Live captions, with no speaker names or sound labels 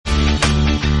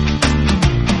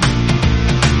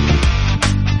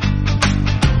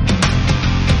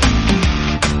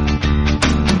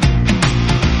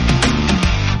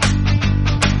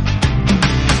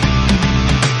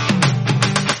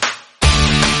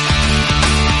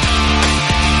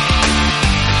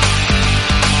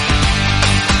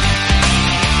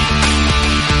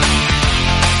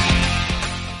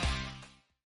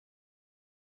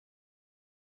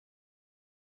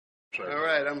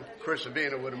Chris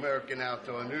Sabina with American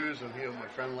Outdoor News. I'm here with my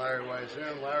friend Larry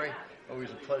Wiseman. Larry, always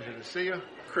a pleasure to see you.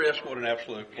 Chris, what an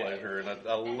absolute pleasure, and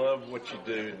I love what you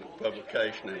do in the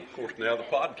publication, and of course now the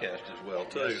podcast as well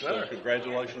too. Yes, sir. So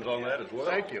congratulations on that as well.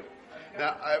 Thank you.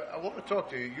 Now I want to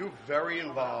talk to you. You're very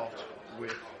involved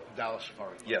with Dallas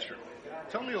Safari Club. Yes, sir.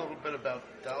 Tell me a little bit about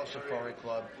Dallas Safari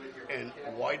Club and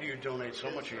why do you donate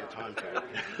so much of your time to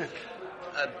it?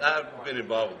 I've been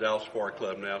involved with Dallas Safari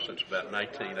Club now since about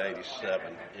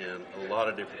 1987 in a lot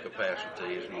of different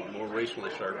capacities, and more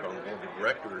recently served on the board of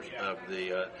directors of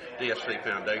the DSC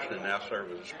Foundation, and now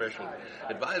serve as a special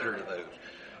advisor to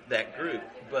that group.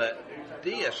 But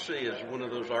DSC is one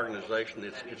of those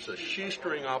organizations, it's a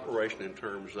shoestring operation in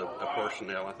terms of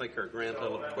personnel. I think our grand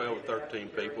total of 12 or 13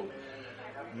 people.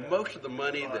 Most of the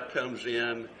money that comes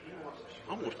in,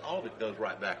 almost all of it goes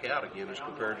right back out again as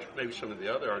compared to maybe some of the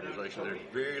other organizations. There's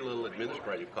very little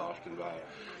administrative cost involved.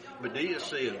 But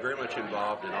DSC is very much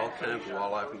involved in all kinds of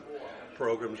wildlife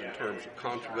programs in terms of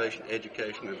conservation,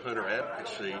 education, and hunter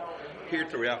advocacy here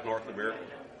throughout North America.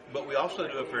 But we also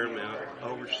do a fair amount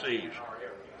overseas,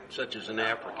 such as in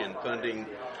Africa, and funding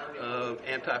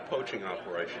anti-poaching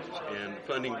operations and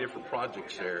funding different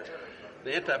projects there.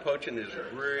 The anti-poaching is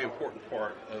a very important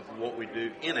part of what we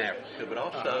do in Africa, but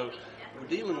also we're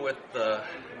dealing with the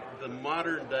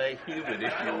modern-day human,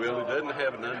 if you will, who doesn't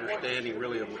have an understanding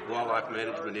really of what wildlife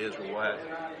management is or why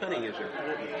hunting is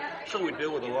important. So we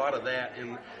deal with a lot of that,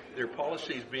 and there are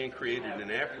policies being created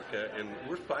in Africa, and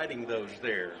we're fighting those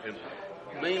there. And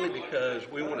mainly because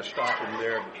we want to stop them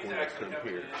there before they come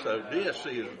here. So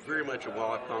DSC is very much a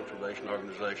wildlife conservation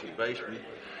organization based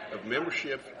of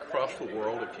membership across the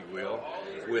world, if you will,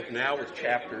 with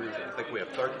chapters. I think we have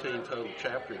 13 total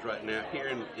chapters right now here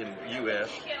in the U.S.,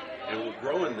 and we're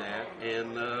growing that.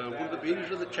 And one of the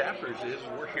beauties of the chapters is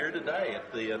we're here today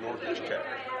at the Northeast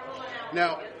chapter.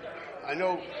 Now, I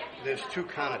know there's two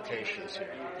connotations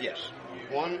here. Yes.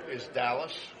 One is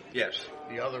Dallas. Yes.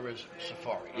 The other is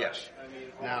Safari. Yes.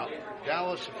 Now,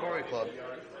 Dallas Safari Club,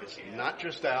 it's not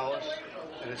just Dallas,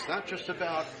 and it's not just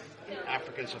about an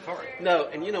African safari. No,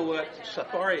 and you know what?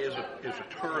 Safari is a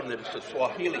term that is a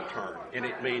Swahili term, and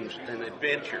it means an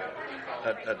adventure,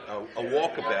 a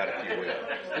walkabout, if you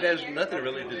will. It has nothing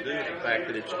really to do with the fact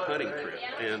that it's a hunting trip.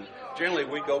 And generally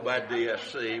we go by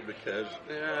DSC because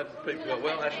people go,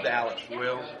 well, that's Dallas.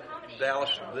 Well, Dallas,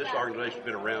 this organization's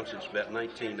been around since about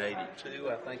 1982,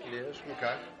 I think it is.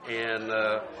 Okay.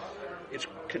 And it's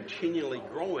continually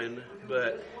growing,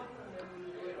 but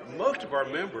most of our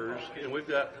members, and we've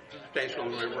got substantial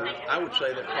members, I would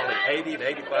say that probably 80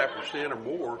 to 85% or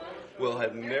more will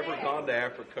have never gone to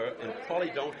Africa and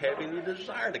probably don't have any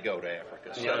desire to go to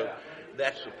Africa. So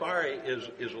that safari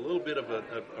is a little bit of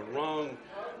a wrong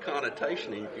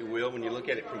connotation, if you will, when you look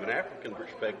at it from an African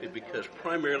perspective, because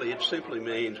primarily it simply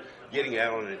means getting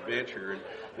out on an adventure.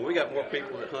 And we got more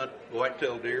people that hunt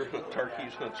white-tailed deer, hunt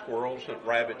turkeys, hunt squirrels, hunt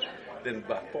rabbits than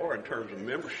by far in terms of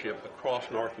membership across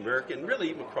North America and really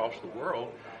even across the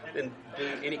world than do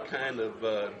any kind of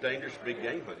dangerous big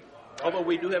game hunting. Although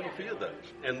we do have a few of those.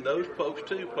 And those folks,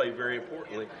 too, play very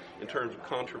importantly in terms of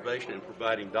conservation and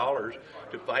providing dollars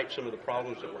to fight some of the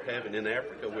problems that we're having in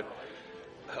Africa with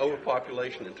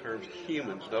overpopulation in terms of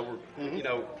humans,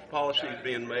 policies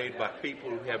being made by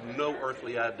people who have no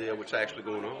earthly idea what's actually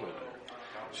going on over there.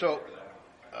 So,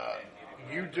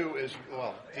 you do as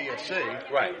well,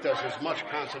 DSC right. does as much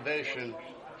conservation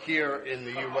here in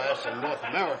the U.S. and North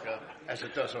America as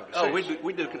it does overseas. Oh,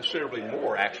 we do considerably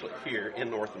more, actually, here in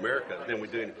North America than we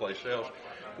do anyplace else.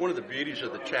 One of the beauties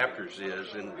of the chapters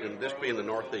is, and this being the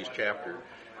Northeast chapter,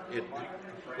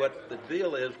 what the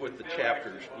deal is with the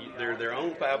chapters, they're their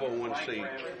own 501c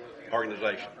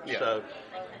organization. Yeah. So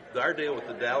our deal with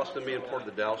the Dallas, and being part of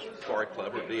the Dallas Safari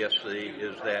Club, or DSC,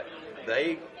 is that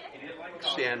they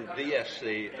send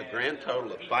DSC a grand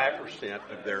total of 5%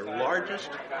 of their largest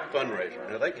fundraiser.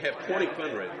 Now, they can have 20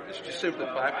 fundraisers. It's just simply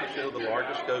 5% of the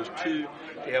largest goes to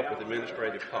help with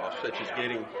administrative costs, such as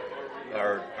getting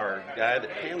our guy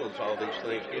that handles all these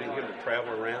things, getting him to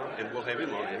travel around, and we'll have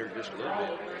him on here in just a little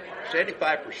bit.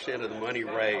 75% of the money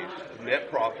raised, net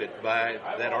profit by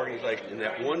that organization in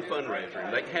that one fundraiser,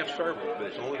 and they can have several, but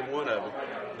it's only one of them,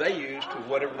 they use to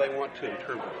whatever they want to in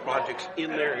terms of projects in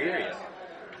their area.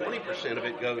 20% of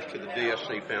it goes to the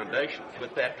DSC Foundation,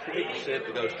 but that 20%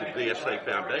 that goes to the DSC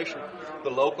Foundation, the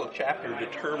local chapter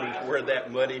determines where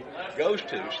that money goes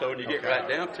to. So when you get right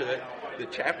down to it, the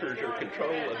chapters are in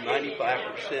control of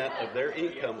 95% of their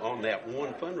income on that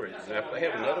one fundraiser. Now, if they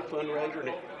have another fundraiser and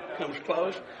it comes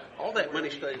close, all that money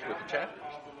stays with the chapters.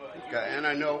 Okay, and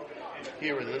I know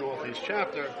here in the Northeast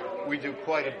chapter, we do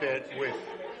quite a bit with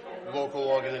local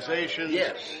organizations,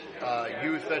 Yes.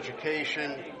 Youth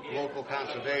education, local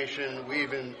conservation. We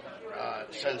even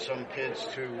send some kids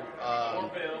to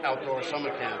outdoor summer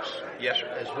camps. Yes, sir.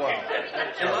 As well.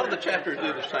 And a lot of the chapters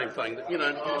do the same thing. You know,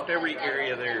 in almost every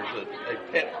area there's a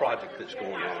pet project that's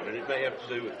going on, and it may have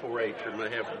to do with 4-H, or it may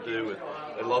have to do with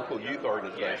a local youth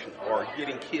organization, or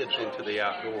getting kids into the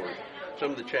outdoors.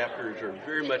 Some of the chapters are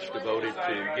very much devoted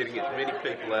to getting as many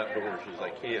people outdoors as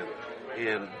they can.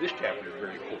 And this chapter is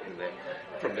very important to that.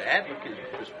 From the advocate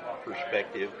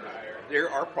perspective, there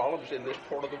are problems in this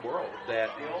part of the world that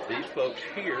these folks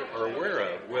here are aware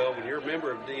of. Well, when you're a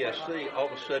member of DSC, all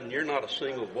of a sudden you're not a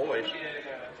single voice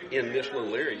in this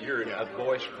little area. You're a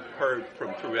voice heard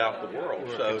from throughout the world.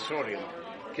 We're a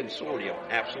Consortium,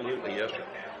 absolutely, yes, sir.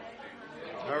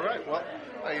 All right, well,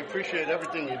 I appreciate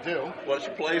everything you do. Well, it's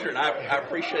a pleasure, and I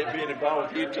appreciate being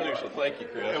involved with you, too, so thank you,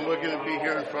 Chris. And we're going to be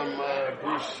hearing from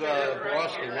Bruce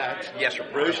Borowski next. Yes, sir.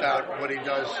 Bruce. About what he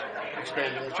does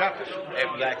expanding the chapters.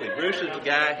 Exactly. Bruce is the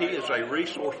guy. He is a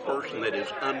resource person that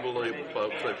is unbelievable,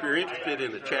 folks. So if you're interested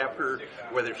in a chapter,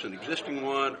 whether it's an existing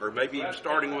one or maybe even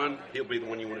starting one, he'll be the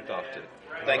one you want to talk to.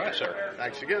 Thank you, sir.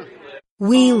 Thanks again.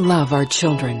 We love our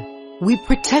children. We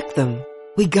protect them.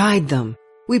 We guide them.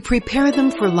 We prepare them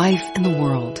for life in the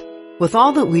world. With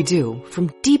all that we do,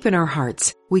 from deep in our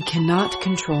hearts, we cannot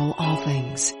control all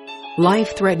things.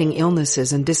 Life-threatening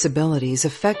illnesses and disabilities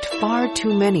affect far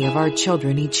too many of our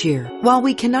children each year. While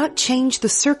we cannot change the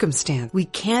circumstance, we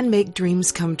can make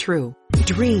dreams come true.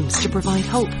 Dreams to provide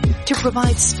hope, to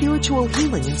provide spiritual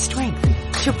healing and strength,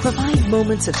 to provide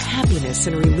moments of happiness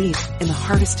and relief in the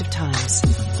hardest of times.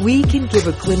 We can give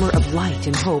a glimmer of light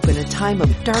and hope in a time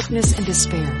of darkness and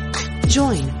despair.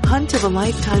 Join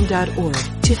huntofalifetime.org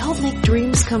to help make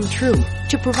dreams come true,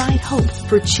 to provide hope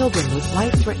for children with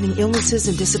life-threatening illnesses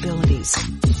and disabilities.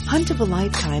 Hunt of a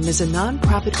Lifetime is a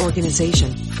non-profit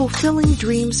organization fulfilling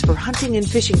dreams for hunting and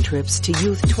fishing trips to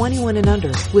youth 21 and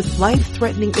under with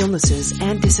life-threatening illnesses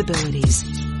and disabilities.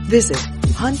 Visit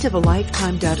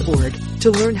huntofalifetime.org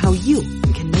to learn how you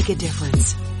can make a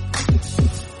difference.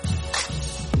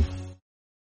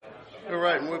 All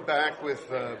right, and we're back with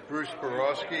Bruce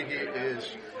Borowski. He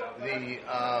is the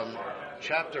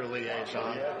chapter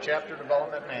liaison, chapter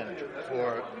development manager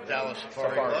for Dallas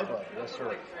Safari Club. Yes,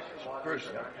 sir.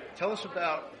 Bruce, tell us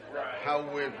about how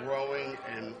we're growing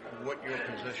and what your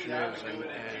position is, and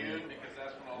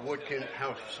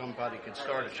how somebody can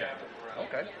start a chapter.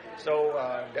 Okay. So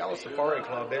Dallas Safari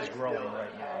Club is growing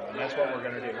right now, and that's what we're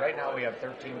going to do. Right now we have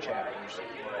 13 chapters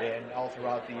all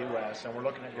throughout the U.S., and we're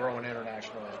looking at growing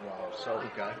international as well. So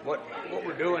what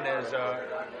we're doing is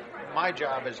my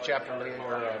job as chapter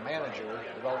development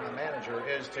manager,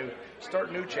 is to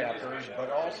start new chapters, but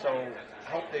also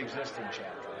help the existing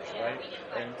chapters, right?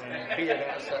 And be an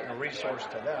asset and a resource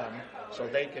to them so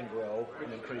they can grow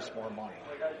and increase more money.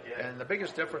 And the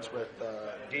biggest difference with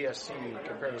DSC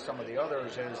compared to some of the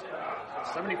others is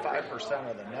 75%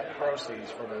 of the net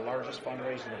proceeds for the largest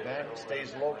fundraising event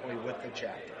stays locally with the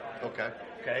chapter. Okay.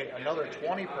 Another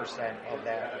 20% of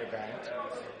that event,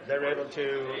 they're able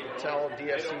to tell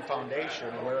DSC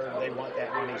Foundation where they want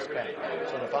that money spent.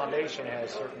 So the foundation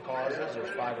has certain causes. There's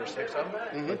 5 or 6 of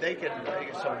them, but they can.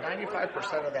 So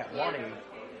 95% of that money,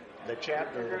 the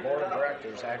chapter, the board of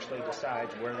directors, actually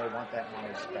decides where they want that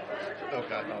money spent.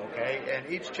 Okay. And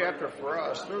each chapter for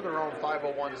us, they're their own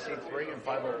 501c3 and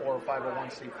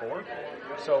 501c4.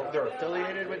 So they're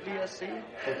affiliated with DSC,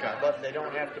 but they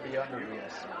don't have to be under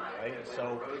DSC, right?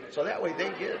 So that way they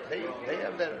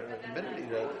have that ability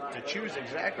to choose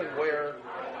exactly where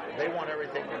they want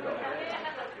everything to go.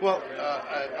 Well,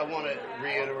 I want to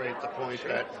reiterate the point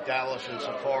that Dallas and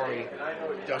Safari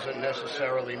doesn't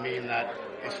necessarily mean that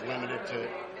it's limited to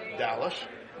Dallas,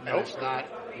 and it's not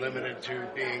limited to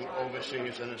being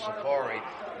overseas in a safari.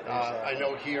 I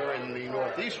know here in the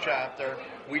Northeast chapter,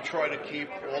 we try to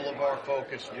keep all of our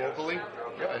focus locally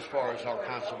as far as our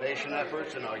conservation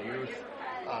efforts and our youth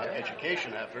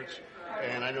education efforts.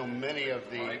 And I know many of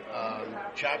the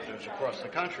chapters across the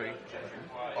country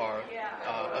are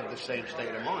of the same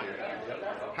state of mind.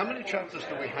 How many chapters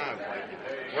do we have right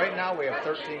now? Right now we have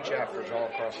 13 chapters all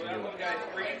across the U.S.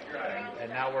 And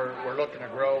now we're looking to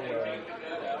grow.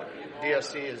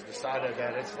 DSC has decided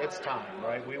that it's time,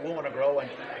 right? We want to grow.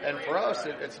 And for us,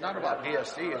 it's not about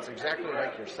DSC. It's exactly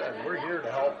like you said. We're here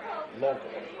to help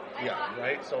locally.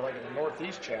 Right? So like in the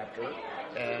Northeast chapter,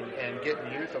 and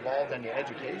getting youth involved in the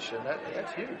education,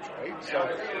 that's huge, right? So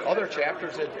other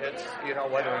chapters, it's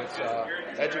whether it's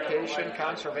education,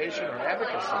 conservation, or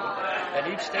advocacy,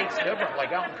 and each state's different.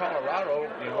 Like out in Colorado,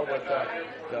 with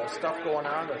the stuff going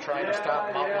on, they're trying to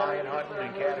stop mountain lion hunting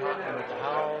and cat hunting with the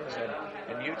hounds, and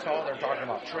in Utah they're talking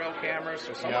about trail cameras.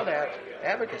 So some of that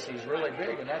advocacy is really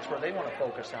big, and that's where they want to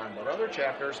focus on. But other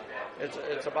chapters,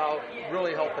 it's about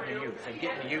really helping the youth and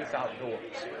getting the youth outdoors.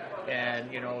 And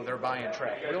they're buying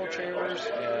track wheelchairs,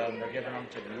 and they're giving them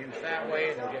to the youth that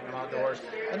way, and they're getting them outdoors,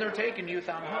 and they're taking youth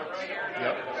on hunts.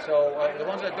 Yep. So the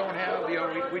ones that don't have,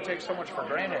 we take so much for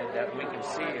granted that we can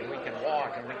see and we can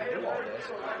walk and we can do all this.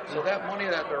 So that money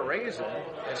that they're raising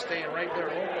is staying right there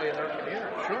locally in their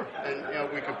community. Sure.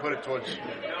 And we could put it towards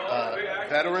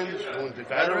veterans, wounded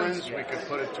veterans. Yes. We could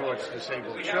put it towards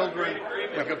disabled children.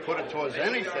 We could put it towards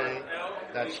anything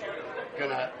that's going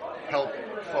to help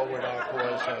forward our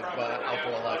cause of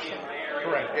outdoor election.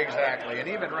 Correct, exactly. And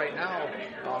even right now,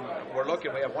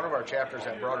 we have one of our chapters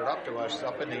that brought it up to us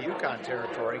up in the Yukon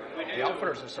territory. The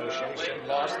Outfitters Association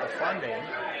lost the funding,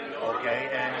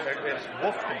 and it's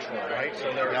wolf control, right?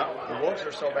 So the wolves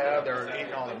are so bad, they're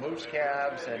eating all the moose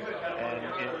calves, and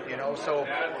so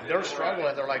they're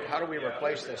struggling. They're like, how do we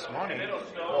replace this money?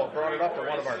 Well, it brought it up to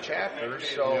one of our chapters,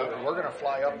 so we're going to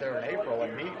fly up there in April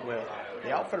and meet with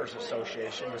the Outfitters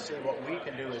Association to see what we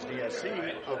can do as DSC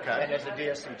and as the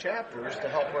DSC chapters to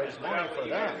help raise money for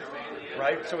them,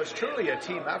 right? So it's truly a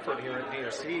team effort here at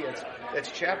DSC.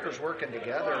 It's chapters working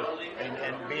together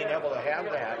and being able to have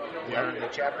that where the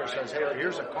chapter says, hey,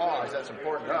 here's a cause that's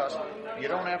important to us. You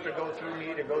don't have to go through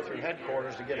me to go through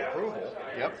headquarters to get approval.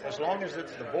 Yep. As long as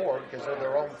it's the board, because they're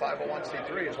their own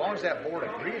 501c3, as long as that board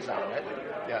agrees on it,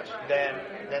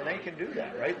 then they can do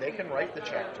that, right? They can write the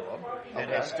check to them,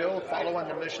 and it's still following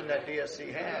the mission that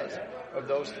DSC has of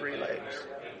those three legs.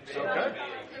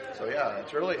 So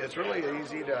it's really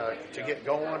easy to get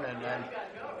going, and then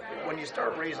when you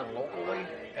start raising locally,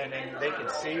 and then they can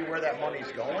see where that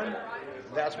money's going,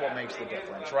 that's what makes the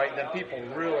difference, right? Then people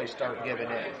really start giving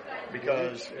in,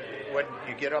 because when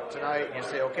you get up tonight and you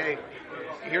say, okay,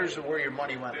 here's where your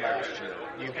money went last year.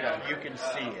 You can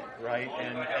see it, right?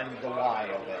 And the why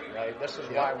of it, right? This is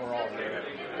why we're all here,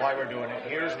 why we're doing it.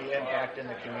 Here's the impact in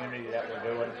the community that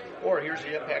we're doing, or here's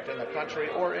the impact in the country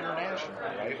or international,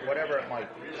 right? Whatever it might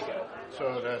be.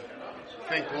 So to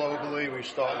think globally, we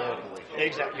start locally.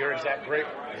 You're great.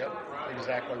 Yep,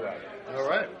 exactly right. All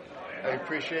right. I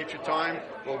appreciate your time.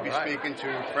 We'll be speaking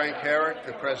to Frank Herrick,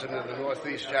 the president of the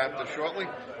Northeast chapter, shortly,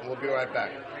 and we'll be right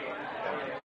back.